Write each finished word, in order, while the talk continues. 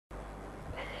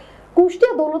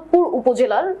কুষ্টিয়া দৌলতপুর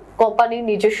উপজেলার কোম্পানির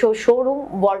নিজস্ব শোরুম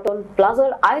ওয়ালটন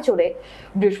প্লাজার আয়োজনে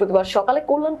বৃহস্পতিবার সকালে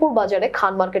কল্যাণপুর বাজারে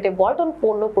খান মার্কেটে ওয়ালটন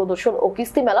পণ্য প্রদর্শন ও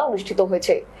কিস্তি মেলা অনুষ্ঠিত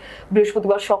হয়েছে।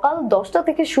 বৃহস্পতিবার সকাল 10টা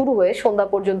থেকে শুরু হয়ে সন্ধ্যা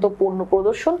পর্যন্ত পণ্য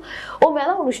প্রদর্শন ও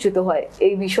মেলা অনুষ্ঠিত হয়।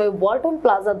 এই বিষয়ে ওয়ালটন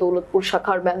প্লাজা দৌলতপুর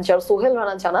শাখার ম্যানেজার সোহেল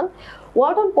রানা জানান,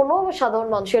 ওয়ালটন পণ্য সাধারণ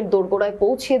মানুষের দোরগোড়ায়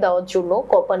পৌঁছে দেওয়ার জন্য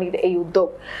কোম্পানির এই উদ্যোগ।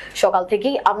 সকাল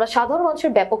থেকেই আমরা সাধারণ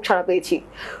মানুষের ব্যাপক সাড়া পেয়েছি।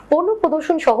 পণ্য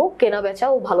প্রদর্শন সহ কেনা বেচা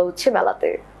ও ভালো হচ্ছে মেলাতে।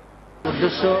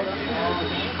 উদ্দেশ্য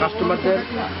কাস্টমারদের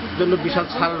জন্য বিশাল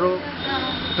ছাড়েরও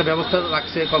একটা ব্যবস্থা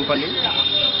রাখছে কোম্পানি।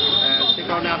 সে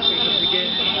কারণে আপনি এখান থেকে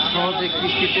সহজে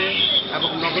কিস্তিতে এবং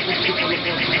নগদে যদি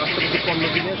কাস্টমারকে পণ্য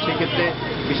কিনে সেক্ষেত্রে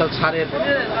বিশাল ছাড়ের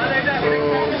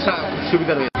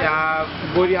সুবিধা রয়েছে।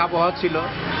 বৈরী আবহাওয়া ছিল,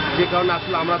 যে কারণে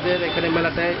আসলে আমাদের এখানে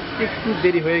মেলাটায় একটু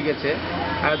দেরি হয়ে গেছে,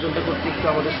 আয়োজনটা করতে একটু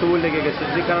আমাদের সময় লেগে গেছে,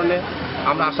 যে কারণে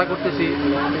আমরা আশা করতেছি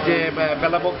যে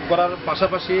মেলা করার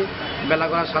পাশাপাশি মেলা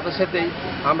করার সাথে সাথেই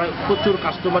আমরা প্রচুর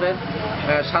কাস্টমারের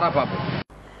সাড়া পাবো।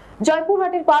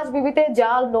 জয়পুরহাটের 5 বিবিতে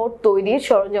জাল নোট তৈরির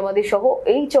সরঞ্জামাদি সহ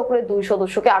এই চক্রের 2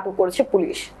 সদস্যকে আটক করেছে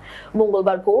পুলিশ।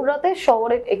 মঙ্গলবার ভোর রাতে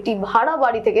শহরের একটি ভাড়া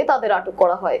বাড়ি থেকে তাদের আটক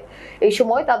করা হয়। এই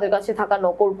সময় তাদের কাছে থাকা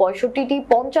নকল 65টি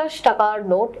 50 টাকার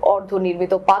নোট,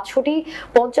 অর্ধনির্মিত 500টি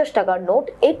 50 টাকার নোট,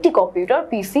 একটি কম্পিউটার,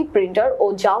 পিসি, প্রিন্টার ও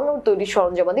জাল নোট তৈরির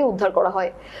সরঞ্জামাদি উদ্ধার করা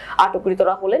হয়।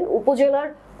 আটককৃতরা হলেন উপজেলার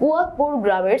কুয়াতপুর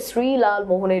গ্রামের শ্রীলাল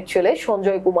মোহনের ছেলে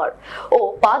সঞ্জয় কুমার ও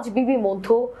 5 বিবি মধ্য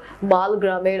মাল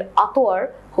গ্রামের আতোয়ার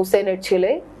হোসেনের ছেলে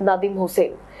নাদিম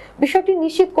হোসেন। বিষয়টি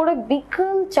নিশ্চিত করে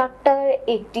বিকাল 4টায়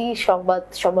একটি সংবাদ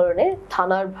সম্মেলনে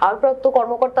থানার ভারপ্রাপ্ত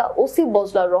কর্মকর্তা ওসি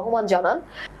বজলার রহমান জানান,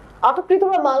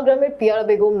 আটককৃতরা মালগ্রামের পিয়ারা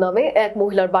বেগম নামে এক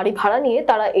মহিলার বাড়ি ভাড়া নিয়ে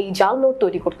তারা এই জাল নোট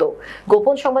তৈরি করত।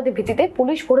 গোপন সংবাদের ভিত্তিতে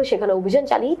পুলিশ ভোরে সেখানে অভিযান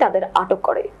চালিয়ে তাদের আটক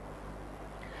করে।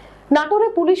 নাটোরে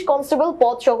পুলিশ কনস্টেবল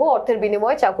পদ সহ অর্থের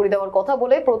বিনিময়ে চাকরি দেওয়ার কথা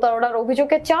বলে প্রতারণার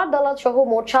অভিযোগে 4 দালাল সহ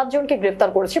মোট 7 জনকে গ্রেফতার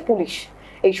করেছে পুলিশ।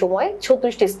 এই সময়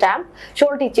 36টি স্ট্যাম্প,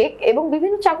 16টি চেক এবং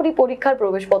বিভিন্ন চাকরি পরীক্ষার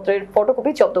প্রবেশপত্রের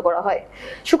ফটোকপি জব্দ করা হয়।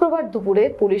 শুক্রবার দুপুরে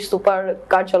পুলিশ সুপার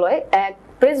কার্যালয়ে এক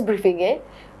প্রেস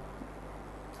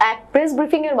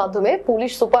ব্রিফিং এর মাধ্যমে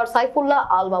পুলিশ সুপার সাইফুল্লাহ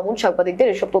আল মামুন সাংবাদিকদের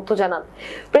এসব তথ্য জানান।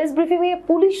 প্রেস ব্রিফিং এ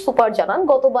পুলিশ সুপার জানান,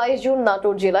 গত 22 জুন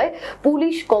নাটোর জেলায়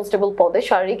পুলিশ কনস্টেবল পদে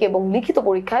শারীরিক এবং লিখিত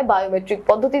পরীক্ষায় বায়োমেট্রিক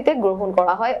পদ্ধতিতে গ্রহণ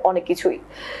করা হয় অনেক কিছুই।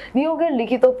 নিয়োগের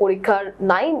লিখিত পরীক্ষার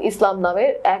নাইম ইসলাম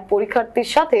নামের এক পরীক্ষার্থীর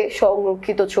সাথে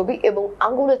সংরক্ষিত ছবি এবং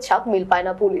আঙ্গুলের ছাপ মিল পায়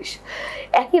না পুলিশ।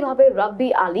 একইভাবে রাব্বি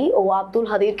আলী ও আব্দুল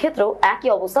হাদির ক্ষেত্রেও একই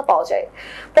অবস্থা পাওয়া যায়।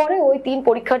 পরে ওই 3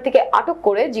 পরীক্ষার্থীকে আটক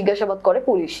করে জিজ্ঞাসাবাদ করে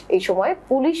পুলিশ। এই সময়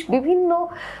পুলিশ বিভিন্ন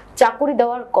চাকরি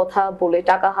দেওয়ার কথা বলে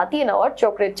টাকা হাতিয়ে নেওয়ার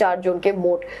চক্রের 4 জনকে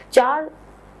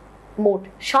মোট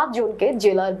 7 জনকে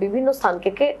জেলার বিভিন্ন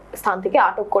স্থান থেকে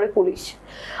আটক করে পুলিশ।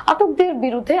 আটকদের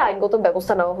বিরুদ্ধে আইনগত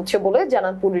ব্যবস্থা নেওয়া হচ্ছে বলে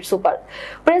জানান পুলিশ সুপার।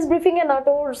 প্রেস ব্রিফিং এ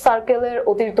নাটোর সার্কেলের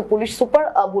অতিরিক্ত পুলিশ সুপার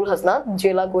আবুল হাসনাত,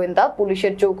 জেলা গোয়েন্দা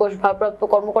পুলিশের চৌকস ভারপ্রাপ্ত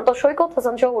কর্মকর্তা সৈকত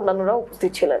হাসান সহ অন্যান্যরা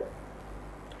উপস্থিত ছিলেন।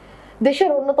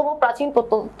 দেশের অন্যতম প্রাচীন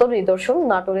প্রত্নতত্ত্ব নিদর্শন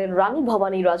নাটোরের রানী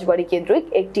ভবানী রাজবাড়ি কেন্দ্রিক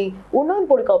একটি উন্নয়ন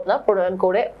পরিকল্পনা প্রণয়ন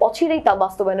করে অচিরেই তা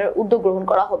বাস্তবায়নের উদ্যোগ গ্রহণ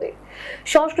করা হবে।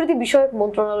 সংস্কৃতি বিষয়ক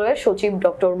মন্ত্রণালয়ের সচিব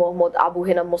ডক্টর মোহাম্মদ আবু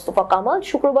হেনা মোস্তফা কামাল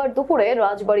শুক্রবার দুপুরে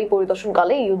রাজবাড়ি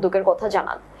পরিদর্শনকালে এই উদ্যোগের কথা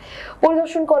জানান।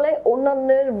 পরিদর্শনকালে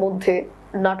অন্যান্যের মধ্যে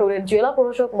নাটোরের জেলা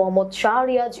প্রশাসক মোহাম্মদ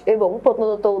শাহরিয়াজ এবং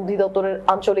প্রত্নতত্ত্ব অধিদপ্তরের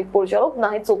আঞ্চলিক পরিচালক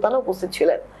নাহিদ সুলতান উপস্থিত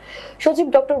ছিলেন। সচিব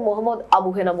ডক্টর মোহাম্মদ আবু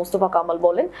হেনা মোস্তফা কামাল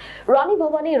বলেন, রানী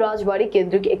ভবানী রাজবাড়ি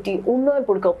কেন্দ্রিক একটি উন্নয়ন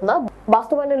পরিকল্পনা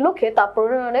বাস্তবায়নের লক্ষ্যে তা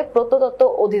প্রণয়নে প্রত্নতত্ত্ব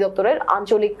অধিদপ্তরের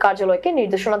আঞ্চলিক কার্যালয়কে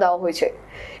নির্দেশনা দেওয়া হয়েছে।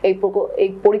 এই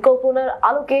পরিকল্পনার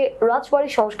আলোকে রাজবাড়ি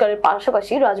সংস্কারের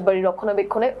পাশাপাশি রাজবাড়ি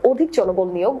রক্ষণাবেক্ষণে অধিক জনবল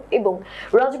নিয়োগ এবং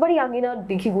রাজবাড়ি আঙ্গিনার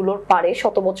দিঘিগুলোর পাড়ে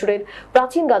শত বছরের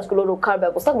প্রাচীন গাছগুলো রক্ষার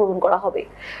ব্যবস্থা গ্রহণ করা হবে।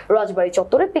 রাজবাড়ি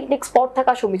চত্বরে পিকনিক স্পট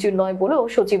থাকা সমীচীন নয় বলেও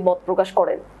সচিব মত প্রকাশ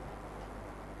করেন।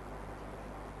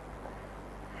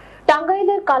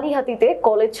 টাঙ্গাইলের কালিহাতীতে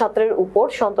কলেজ ছাত্রের উপর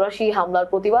সন্ত্রাসী হামলার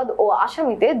প্রতিবাদ ও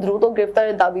আসামিতে দ্রুত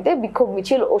গ্রেফতারের দাবিতে বিক্ষোভ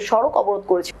মিছিল ও সড়ক অবরোধ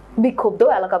করেছে বিক্ষুব্ধ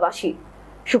এলাকাবাসী।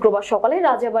 শুক্রবার সকালে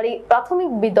রাজাবাড়ী প্রাথমিক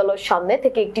বিদ্যালয়ের সামনে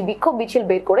থেকে একটি বিক্ষোভ মিছিল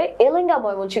বের করে এলেঙ্গা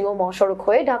ময়মনসিংহ মহাসড়ক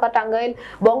হয়ে ঢাকা টাঙ্গাইল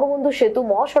বঙ্গবন্ধু সেতু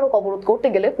মহাসড়ক অবরোধ করতে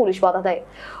গেলে পুলিশ বাধা দেয়।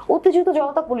 উত্তেজিত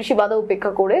জনতা পুলিশি বাধা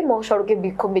উপেক্ষা করে মহাসড়কে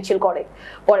বিক্ষোভ মিছিল করে।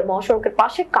 পরে মহাসড়কের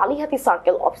পাশে কালিহাতী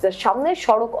সার্কেল অফিসের সামনে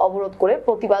সড়ক অবরোধ করে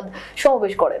প্রতিবাদ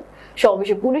সমাবেশ করেন।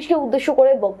 সমাবেশে পুলিশকে উদ্দেশ্য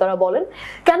করে বক্তারা বলেন,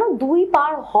 কেন 2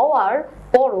 পার হওয়ার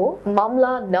পরও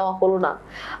মামলা নেওয়া হলো না,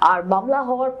 আর মামলা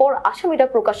হওয়ার পর আসামিরা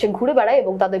প্রকাশ্যে ঘুরে বেড়ায়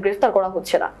এবং তাদের গ্রেফতার করা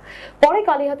হচ্ছে না। পরে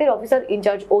কালিহাতীর অফিসার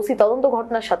ইনচার্জ ওসি তদন্ত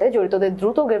ঘটনার সাথে জড়িতদের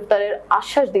দ্রুত গ্রেফতারের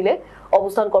আশ্বাস দিলে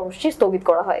অবস্থান কর্মসূচি স্থগিত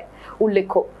করা হয়।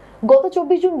 উল্লেখ্য, গত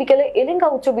 24 জুন বিকেলে এলেঙ্গা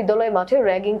উচ্চ বিদ্যালয় মাঠে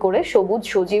র্যাগিং করে সবুজ,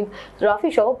 সজীব, রাফি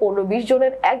সহ 15-20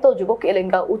 জনের একদল যুবক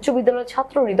এলেঙ্গা উচ্চ বিদ্যালয়ের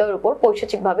ছাত্র হৃদয়ের উপর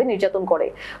পৈশাচিকভাবে নির্যাতন করে,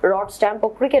 রড, স্ট্যাম্প ও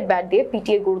ক্রিকেট ব্যাট দিয়ে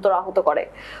পিটিয়ে গুরুতর আহত করে।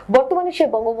 বর্তমানে সে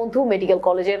বঙ্গবন্ধু মেডিকেল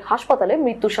কলেজের হাসপাতালে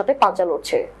মৃত্যুর সাথে পাঞ্জা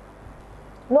লড়ছে।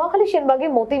 নোয়াখালী সেনবাগে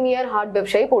মতি মিয়ার হাট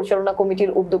ব্যবসায়ী পরিচালনা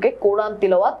কমিটির উদ্যোগে কোরআন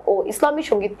তিলাওয়াত ও ইসলামী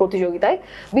সঙ্গীত প্রতিযোগিতায়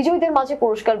বিজয়ীদের মাঝে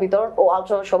পুরস্কার বিতরণ ও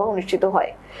আলোচনা সভা অনুষ্ঠিত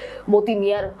হয়। মতি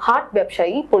মিয়ার হাট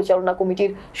ব্যবসায়ী পরিচালনা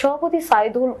কমিটির সভাপতি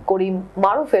সাইদুল করিম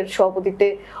মারুফের সভাপতিত্বে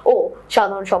ও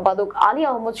সাধারণ সম্পাদক আলী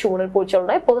আহমদ সুমনের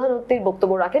পরিচালনায় প্রধান অতিথির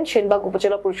বক্তব্য রাখেন সেনবাগ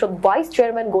উপজেলা পরিষদ ভাইস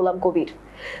চেয়ারম্যান গোলাম কবির।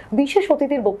 বিশেষ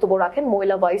অতিথির বক্তব্য রাখেন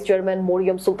মহিলা vice chairman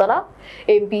Mariam Sultana,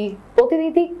 MP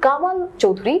প্রতিনিধি কামাল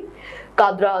চৌধুরী,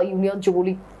 কাদরা ইউনিয়ন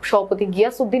যুবলীগ সভাপতি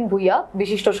গিয়াসউদ্দিন ভুইয়া,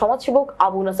 বিশিষ্ট সমাজসেবক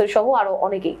আবু নাসের সহ আরো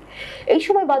অনেকেই। এই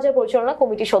সময় বাজার পরিচালনা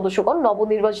কমিটির সদস্যগণ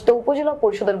নবনির্বাচিত উপজেলা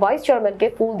পরিষদের ভাইস চেয়ারম্যানকে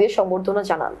ফুল দিয়ে সংবর্ধনা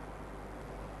জানান।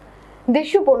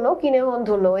 দেশীয় পণ্য কিনে হন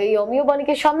ধন্য, এই অমীয়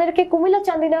বাণীকে সামনে রেখে কুমিল্লা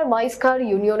চান্দিনার মাইজখার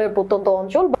ইউনিয়নের প্রত্যন্ত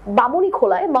অঞ্চল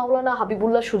বামুনিখোলায় মাওলানা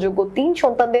হাবিবুল্লাহ সুযোগ্য 3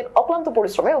 সন্তানদের অক্লান্ত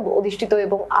পরিশ্রমে অধিষ্ঠিত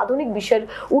এবং আধুনিক বিশ্বের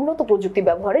উন্নত প্রযুক্তি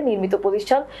ব্যবহারে নির্মিত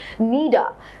প্রতিষ্ঠান নিডা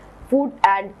ফুড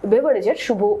অ্যান্ড বেভারেজের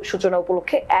শুভ সূচনা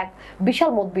উপলক্ষে এক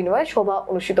বিশাল মত বিনিময় সভা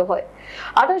অনুষ্ঠিত হয়।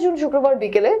 28 জুন শুক্রবার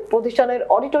বিকেলে প্রতিষ্ঠানের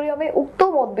অডিটোরিয়ামে উক্ত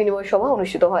মত বিনিময় সভা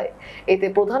অনুষ্ঠিত হয়। এতে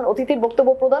প্রধান অতিথির বক্তব্য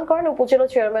প্রদান করেন উপজেলা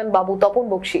চেয়ারম্যান বাবু তপন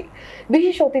বক্সী।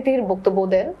 বিশেষ অতিথির বক্তব্য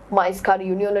দেন মাইজখার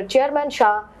ইউনিয়নের চেয়ারম্যান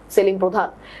শাহ সেলিম প্রধান,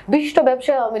 বিশিষ্ট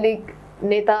ব্যবসায়ী আওয়ামী লীগ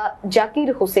নেতা জাকির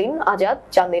হোসেন আজাদ,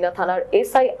 চান্দিনা থানার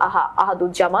এসআই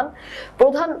আহাদুজ্জামান।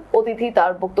 প্রধান অতিথি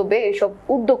তার বক্তব্যে এসব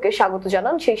উদ্যোগকে স্বাগত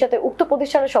জানান, সেই সাথে উক্ত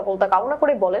প্রতিষ্ঠানের সফলতা কামনা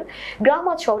করে বলেন, গ্রাম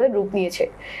আজ শহরের রূপ নিয়েছে।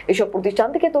 এসব প্রতিষ্ঠান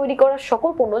থেকে তৈরি করা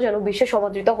সকল পণ্য যেন বিশ্বে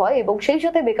সমাদৃত হয় এবং সেই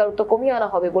সাথে বেকারত্ব কমিয়ে আনা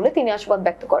হবে বলে তিনি আশাবাদ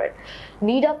ব্যক্ত করেন।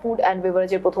 নিডা ফুড অ্যান্ড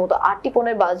বেভারেজের প্রথমত 8টি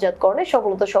পণ্যের বাজারজাতকরণের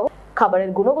সফলতা সহ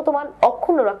খাবারের গুণগত মান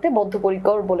অক্ষুণ্ণ রাখতে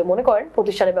বদ্ধপরিকর বলে মনে করেন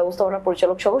প্রতিষ্ঠানের ব্যবস্থাপনা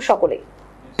পরিচালক সহ সকলেই।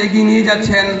 এগিয়ে নিয়ে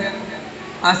যাচ্ছেন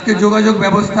আজকে যোগাযোগ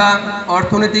ব্যবস্থা,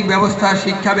 অর্থনৈতিক ব্যবস্থা,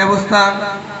 শিক্ষা ব্যবস্থা,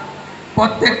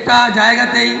 প্রত্যেকটা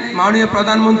জায়গাতেই মাননীয়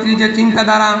প্রধানমন্ত্রী যে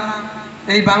চিন্তাধারা,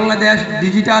 এই বাংলাদেশ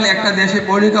ডিজিটাল একটা দেশে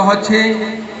পরিণত হচ্ছে,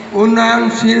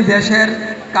 উন্নয়নশীল দেশের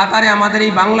কাতারে আমাদের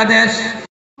এই বাংলাদেশ,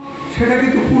 সেটা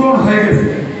কিন্তু পূরণ হয়ে গেছে,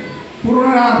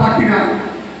 পূরণের আর বাকি নাই।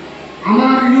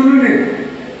 আমার ইউনিয়নে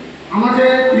আমাকে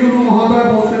ইউনিয়ন মহোদয়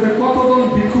বলছে যে কতজন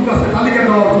ভিক্ষুক আছে তালিকা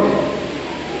দেওয়ার জন্য,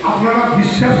 আপনারা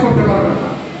বিশ্বাস করতে পারবেন না,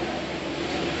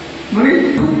 মানে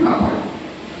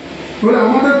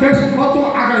আমাদের দেশ কত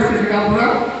আগাইছে সেটা আমরা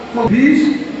 20,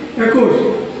 21,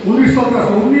 19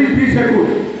 চলতেছে, 19, 20, 21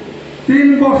 3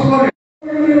 বছরে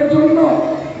জন্য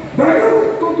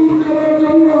বেকারত্ব দূর করার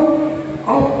জন্য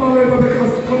আপনারা এভাবে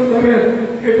কাজ করে যাবেন,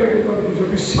 এটা কিন্তু আমি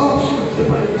বিশ্বাস করতে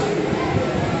পারি না।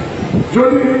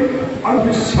 যদি আর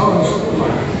বিশ্বাস করতে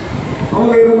পারি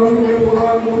আমাদের মাননীয়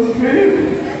প্রধানমন্ত্রীর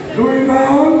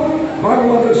উন্নয়ন,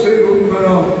 বাংলাদেশের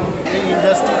উন্নয়ন, এই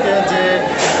ইন্ডাস্ট্রিতে যে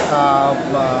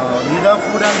নিডা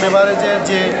ফুড অ্যান্ড বেভারেজের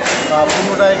যে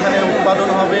পণ্যটা এখানে উৎপাদন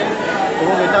হবে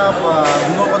এবং এটা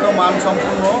গুণগত মান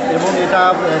সম্পূর্ণ এবং এটা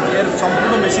এর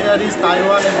সম্পূর্ণ মেশিনারিজ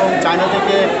তাইওয়ান এবং চায়না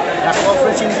থেকে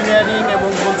অ্যাকোফ্রেশ ইঞ্জিনিয়ারিং এবং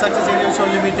গোল সাকসেস এভিয়েশন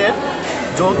লিমিটেড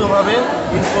যৌথভাবে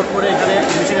ইম্পোর্ট করে এখানে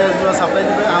মেশিনারিজগুলো সাপ্লাই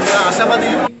দেবে। আমরা আশাবাদী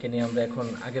নিয়ে আমরা এখন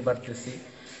আগে বাড়তেছি।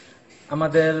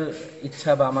 আমাদের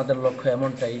ইচ্ছা বা আমাদের লক্ষ্য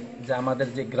এমনটাই যে আমাদের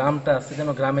যে গ্রামটা আছে যেন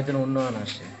গ্রামে যেন উন্নয়ন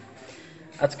আসে।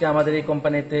 আজকে আমাদের এই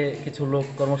কোম্পানিতে কিছু লোক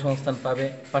কর্মসংস্থান পাবে,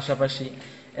 পাশাপাশি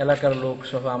এলাকার লোক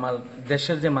সহ আমার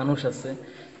দেশের যে মানুষ আছে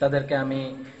তাদেরকে আমি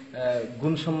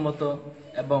গুণসম্মত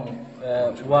এবং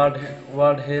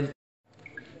ওয়ার্ল্ড হেলথ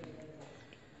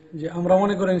যে আমরা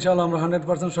মনে করি ইনশাআল্লাহ আমরা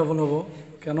 100% সফল হব।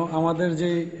 কেন আমাদের যে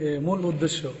মূল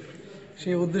উদ্দেশ্য,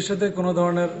 সেই উদ্দেশ্যতে কোনো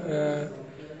ধরনের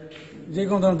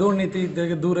দুর্নীতি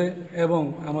থেকে দূরে এবং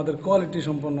আমাদের কোয়ালিটি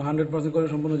সম্পন্ন 100%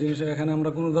 কোয়ালিটি সম্পন্ন জিনিস, এখানে আমরা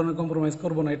কোনো ধরনের কম্প্রোমাইজ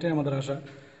করব না, এটাই আমাদের আশা।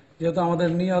 যেহেতু আমাদের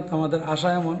নিয়ত, আমাদের আশা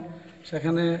এমন,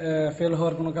 সেখানে ফেল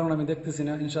হওয়ার কোনো কারণ আমি দেখতেছি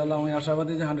না। ইনশাআল্লাহ আমি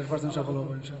আশাবাদী যে 100% সফল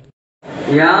হবো ইনশাআল্লাহ।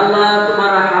 ইয়া আল্লাহ,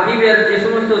 তোমার হাবিবের যে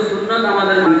সমস্ত সুন্নাত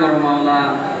আমাদের মনে করো মাওলা।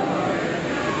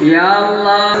 ইয়া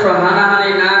আল্লাহ,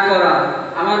 হানাহানি না করা,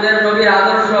 আমাদের নবীর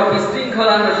আদর্শ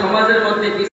বিশৃঙ্খলা সমাজের মধ্যে।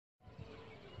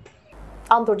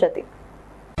 আন্তর্জাতিক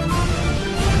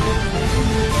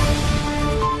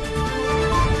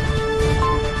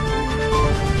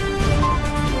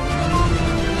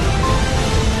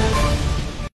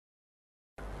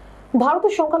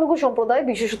ভারতের সংখ্যালঘু সম্প্রদায়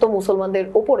বিশেষত মুসলমানদের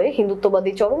উপরে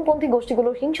হিন্দুত্ববাদী চরমপন্থী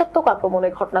গোষ্ঠীগুলোর হিংসাত্মক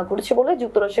আক্রমণের ঘটনা ঘটেছে বলে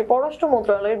যুক্তরাষ্ট্রের পররাষ্ট্র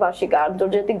মন্ত্রণালয়ের বার্ষিক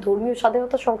আন্তর্জাতিক ধর্মীয়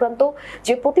স্বাধীনতা সংক্রান্ত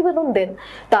যে প্রতিবেদন দেন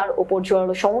তার উপর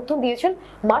জোরালো সমর্থন দিয়েছেন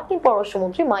মার্কিন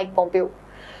পররাষ্ট্রমন্ত্রী মাইক পম্পেও।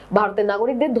 ভারতের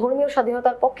নাগরিকদের ধর্মীয়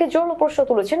স্বাধীনতার পক্ষে জোরালো প্রশ্ন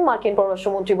তুলেছেন মার্কিন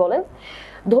পররাষ্ট্রমন্ত্রী। বলেন,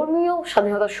 ধর্মীয়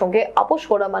স্বাধীনতার সঙ্গে আপোষ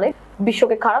করা মানে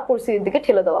বিশ্বকে খারাপ পরিস্থিতির দিকে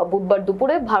ঠেলে দেওয়া। বুধবার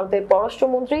দুপুরে ভারতের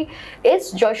পররাষ্ট্রমন্ত্রী এস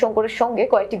জয়শঙ্করের সঙ্গে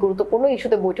কয়েকটি গুরুত্বপূর্ণ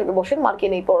ইস্যুতে বৈঠকে বসেন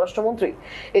মার্কিন এই পররাষ্ট্রমন্ত্রী।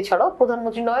 এছাড়াও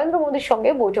প্রধানমন্ত্রী নরেন্দ্র মোদীর সঙ্গে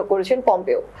বৈঠক করেছেন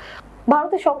পম্পেও।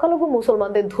 ভারতের সংখ্যালঘু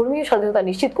মুসলমানদের ধর্মীয় স্বাধীনতা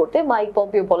নিশ্চিত করতে মাইক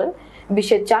পম্পেও বলেন,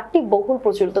 বিশ্বের 4টি বহুল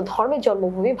প্রচলিত ধর্মের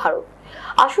জন্মভূমি ভারত।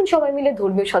 আসুন সবাই মিলে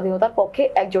ধর্মীয় স্বাধীনতার পক্ষে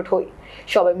একজোট হই,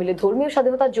 সবাই মিলে ধর্মীয়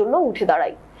স্বাধীনতার জন্য উঠে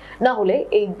দাঁড়াই, না হলে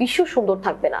এই বিশ্ব সুন্দর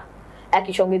থাকবে না।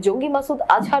 একই সঙ্গে জঙ্গি মাসুদ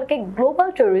আজহারকে গ্লোবাল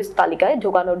টেররিস্ট তালিকায়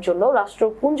ঢোকানোর জন্য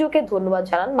রাষ্ট্রপুঞ্জকে ধন্যবাদ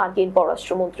জানান মার্কিন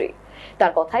পররাষ্ট্রমন্ত্রী।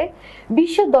 তার কথায়,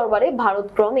 বিশ্বের দরবারে ভারত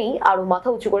ক্রমেই আরো মাথা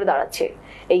উঁচু করে দাঁড়াচ্ছে।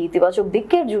 এই ইতিবাচক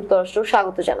দিককে যুক্তরাষ্ট্র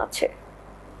স্বাগত জানাচ্ছে।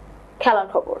 খেলার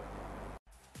খবর।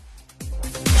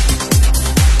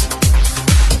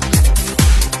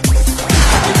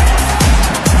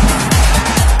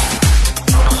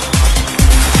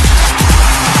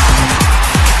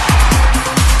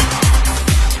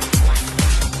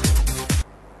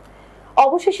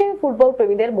 অবশেষে ফুটবল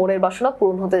প্রেমীদের মনের বাসনা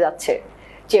পূরণ হতে যাচ্ছে।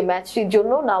 যে ম্যাচটির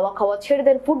জন্য নাওয়া খাওয়া ছেড়ে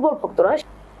দেন ফুটবল ভক্তরা,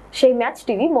 সেই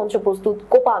ম্যাচটিরই মঞ্চ প্রস্তুত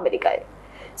কোপা আমেরিকায়।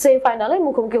 সেমিফাইনালে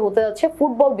মুখোমুখি হতে যাচ্ছে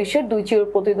ফুটবল বিশ্বের দুই চির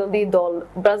প্রতিদ্বন্দ্বী দল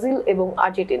ব্রাজিল এবং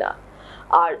আর্জেন্টিনা।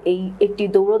 আর এই একটি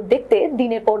দৌড় দেখতে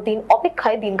দিনের পর দিন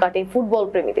অপেক্ষায় দিন কাটে ফুটবল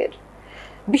প্রেমীদের।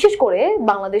 বিশেষ করে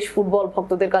বাংলাদেশ ফুটবল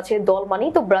ভক্তদের কাছে দল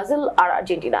মানেই তো ব্রাজিল আর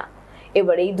আর্জেন্টিনা।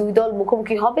 এবার এই দুই দল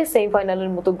মুখোমুখি হবে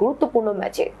সেমিফাইনালের মতো গুরুত্বপূর্ণ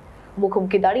ম্যাচে।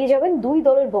 মুখোমুখি দাঁড়িয়ে যাবেন দুই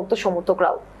দলের ভক্ত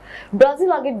সমর্থকরাও।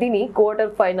 ব্রাজিল আগের দিনই কোয়ার্টার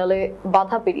ফাইনালে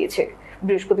বাধা পেরিয়েছে।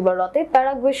 বৃহস্পতিবার রাতে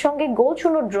প্যারাগুয়ের সঙ্গে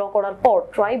গোল-শূন্য ড্র করার পর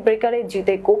ট্রাই ব্রেকারে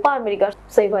জিতে কোপা আমেরিকার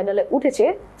সেমিফাইনালে উঠেছে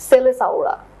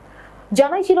সেলেসাওরা।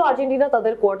 জানাই ছিল আর্জেন্টিনা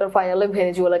তাদের কোয়ার্টার ফাইনালে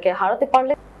ভেনেজুয়েলাকে হারাতে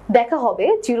পারলে দেখা হবে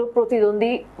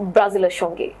চিরপ্রতিদ্বন্দ্বী ব্রাজিলের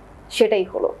সঙ্গে। সেটাই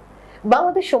হলো।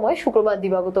 বাংলাদেশ সময় শুক্রবার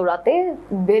দিবাগত রাতে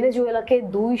ভেনেজুয়েলাকে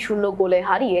 2-0 গোলে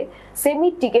হারিয়ে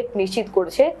সেমির টিকিট নিশ্চিত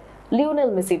করেছে লিওনেল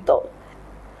মেসির দল।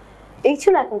 এই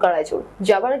ছিল এখনকার আয়োজন।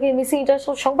 যাবার আগে মেসি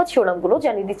ইন্টারন্যাশনাল সংবাদ শিরোনামগুলো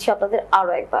জানিয়ে দিচ্ছি আপনাদের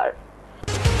আরো একবার।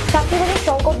 ছাত্রদের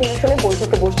সংকট নিরসনে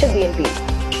বৈঠকে বসছে বিএনপি।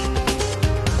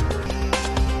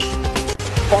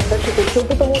 50 থেকে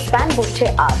 14তম স্প্যান বসছে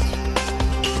আজ।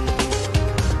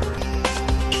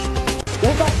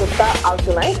 নির্বাচকতা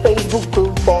আলোচনায় ফেসবুক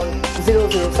গ্রুপ বন্ড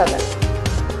 007।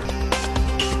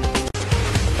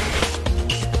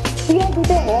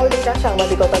 সিআইডিতে হল ডেটা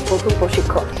সাংবাদিকতার প্রথম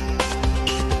প্রশিক্ষণ।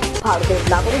 ভারতের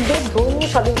নাগরিকদের ধর্মীয়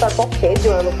স্বাধীনতার পক্ষে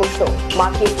জোরালো প্রশ্ন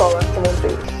মার্কিন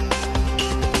পররাষ্ট্রমন্ত্রী।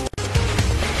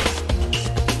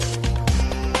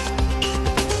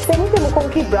 সেমিতে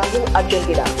মুখোমুখি ব্রাজিল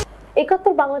আর্জেন্টিনা।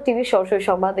 71 বাংলা টিভির সরাসরি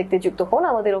সংবাদ দেখতে যুক্ত হন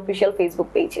আমাদের অফিসিয়াল ফেসবুক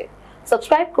পেজে।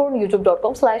 সাবস্ক্রাইব করুন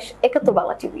youtube.com/71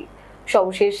 বাংলা টিভি।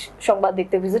 সর্বশেষ সংবাদ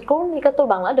দেখতে ভিজিট করুন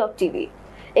 71bangla.tv।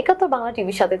 71 বাংলা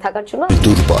টিভির সাথে থাকার জন্য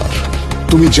দুর্বার।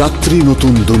 তুমি যাত্রী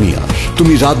নতুন দুনিয়ার,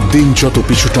 তুমি রাত দিন যত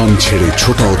পিছুটান ছেড়ে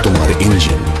ছোটাও তোমার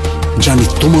ইঞ্জিন। জানি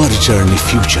তোমার জার্নি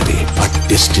ফিউচারে আর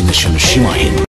ডেস্টিনেশন সীমাহীন।